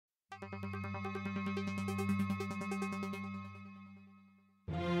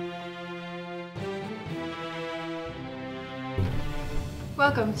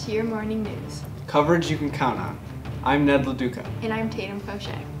Welcome to your morning news. Coverage you can count on. I'm Ned LaDuca. And I'm Tatum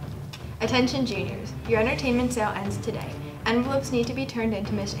Fauché. Attention juniors, your entertainment sale ends today. Envelopes need to be turned in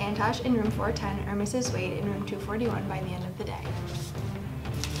to Ms. Antosh in room 410 or Mrs. Wade in room 241 by the end of the day.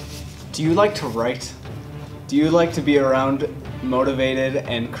 Do you like to write? Do you like to be around motivated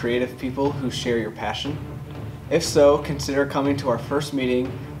and creative people who share your passion? If so, consider coming to our first meeting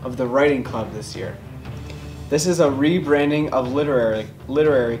of the Writing Club this year. This is a rebranding of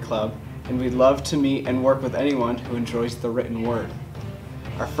Literary Club, and we'd love to meet and work with anyone who enjoys the written word.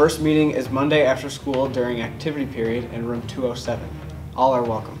 Our first meeting is Monday after school during activity period in room 207. All are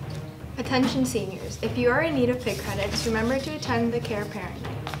welcome. Attention seniors, if you are in need of PIG credits, remember to attend the Care Parent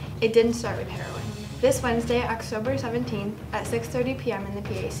Night. It didn't start with heroin. This Wednesday, October 17th at 6:30 p.m. in the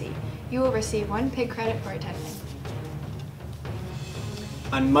PAC. You will receive 1 PIG credit for attending.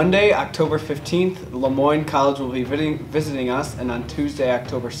 On Monday, October 15th, Lemoyne College will be visiting us, and on Tuesday,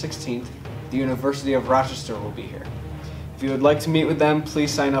 October 16th, the University of Rochester will be here. If you would like to meet with them, please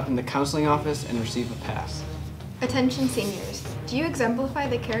sign up in the counseling office and receive a pass. Attention seniors, do you exemplify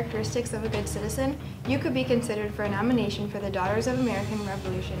the characteristics of a good citizen? You could be considered for a nomination for the Daughters of American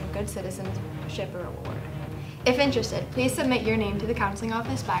Revolution Good Citizenship Award. If interested, please submit your name to the counseling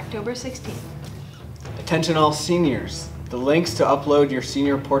office by October 16th. Attention all seniors. The links to upload your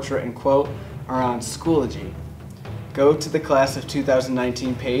senior portrait and quote are on Schoology. Go to the Class of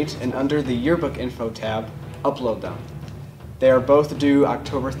 2019 page and under the Yearbook Info tab, upload them. They are both due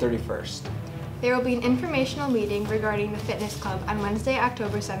October 31st. There will be an informational meeting regarding the fitness club on Wednesday,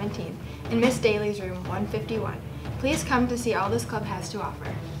 October 17th in Miss Daly's room 151. Please come to see all this club has to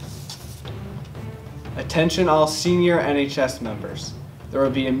offer. Attention all senior NHS members. There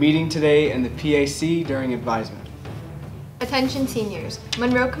will be a meeting today in the PAC during advisement. Attention seniors,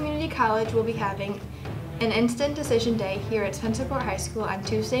 Monroe Community College will be having an instant decision day here at Spencerport High School on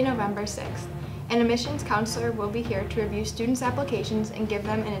Tuesday, November 6th. An admissions counselor will be here to review students' applications and give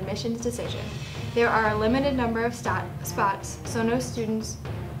them an admissions decision. There are a limited number of spots, so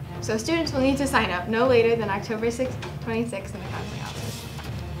students will need to sign up no later than October 26th in the counseling office.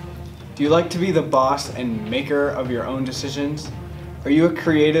 Do you like to be the boss and maker of your own decisions? Are you a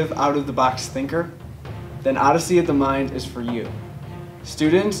creative, out-of-the-box thinker? Then Odyssey of the Mind is for you.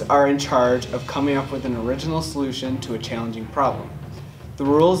 Students are in charge of coming up with an original solution to a challenging problem. The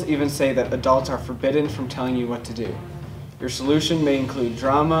rules even say that adults are forbidden from telling you what to do. Your solution may include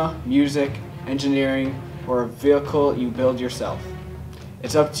drama, music, engineering, or a vehicle you build yourself.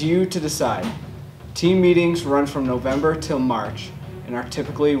 It's up to you to decide. Team meetings run from November till March and are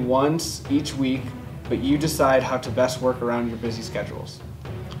typically once each week, but you decide how to best work around your busy schedules.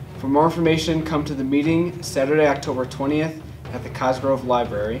 For more information, come to the meeting Saturday, October 20th at the Cosgrove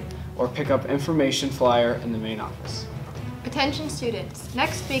Library, or pick up information flyer in the main office. Attention students,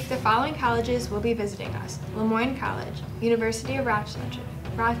 next week the following colleges will be visiting us: Lemoyne College, University of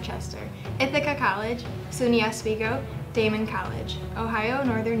Rochester, Ithaca College, SUNY Oswego, Damon College, Ohio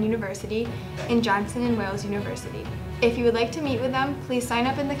Northern University, and Johnson & Wales University. If you would like to meet with them, please sign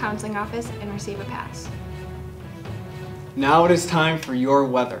up in the counseling office and receive a pass. Now it is time for your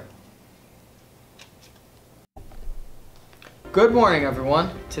weather. Good morning,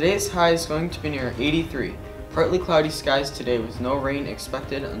 everyone. Today's high is going to be near 83. Partly cloudy skies today with no rain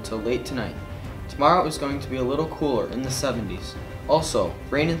expected until late tonight. Tomorrow is going to be a little cooler in the 70s. Also,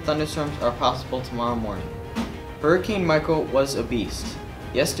 rain and thunderstorms are possible tomorrow morning. Hurricane Michael was a beast.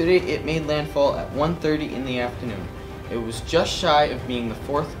 Yesterday it made landfall at 1:30 in the afternoon. It was just shy of being the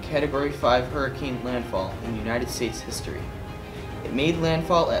 4th Category 5 hurricane landfall in United States history. It made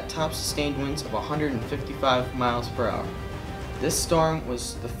landfall at top sustained winds of 155 miles per hour. This storm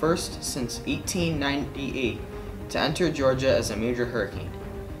was the first since 1898 to enter Georgia as a major hurricane.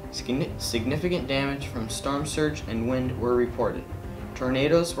 Significant damage from storm surge and wind were reported.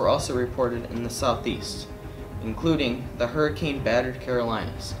 Tornadoes were also reported in the southeast, including the hurricane-battered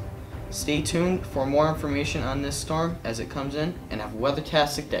Carolinas. Stay tuned for more information on this storm as it comes in, and have a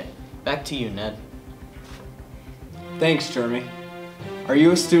weather-tastic day. Back to you, Ned. Thanks, Jeremy. Are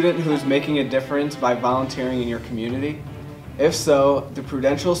you a student who is making a difference by volunteering in your community? If so, the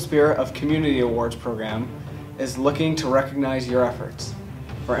Prudential Spirit of Community Awards program is looking to recognize your efforts.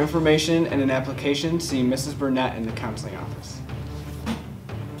 For information and an application, see Mrs. Burnett in the counseling office.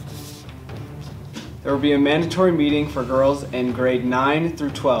 There will be a mandatory meeting for girls in grade 9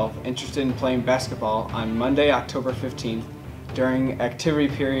 through 12 interested in playing basketball on Monday, October 15th during activity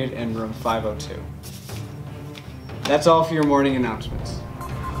period in room 502. That's all for your morning announcements.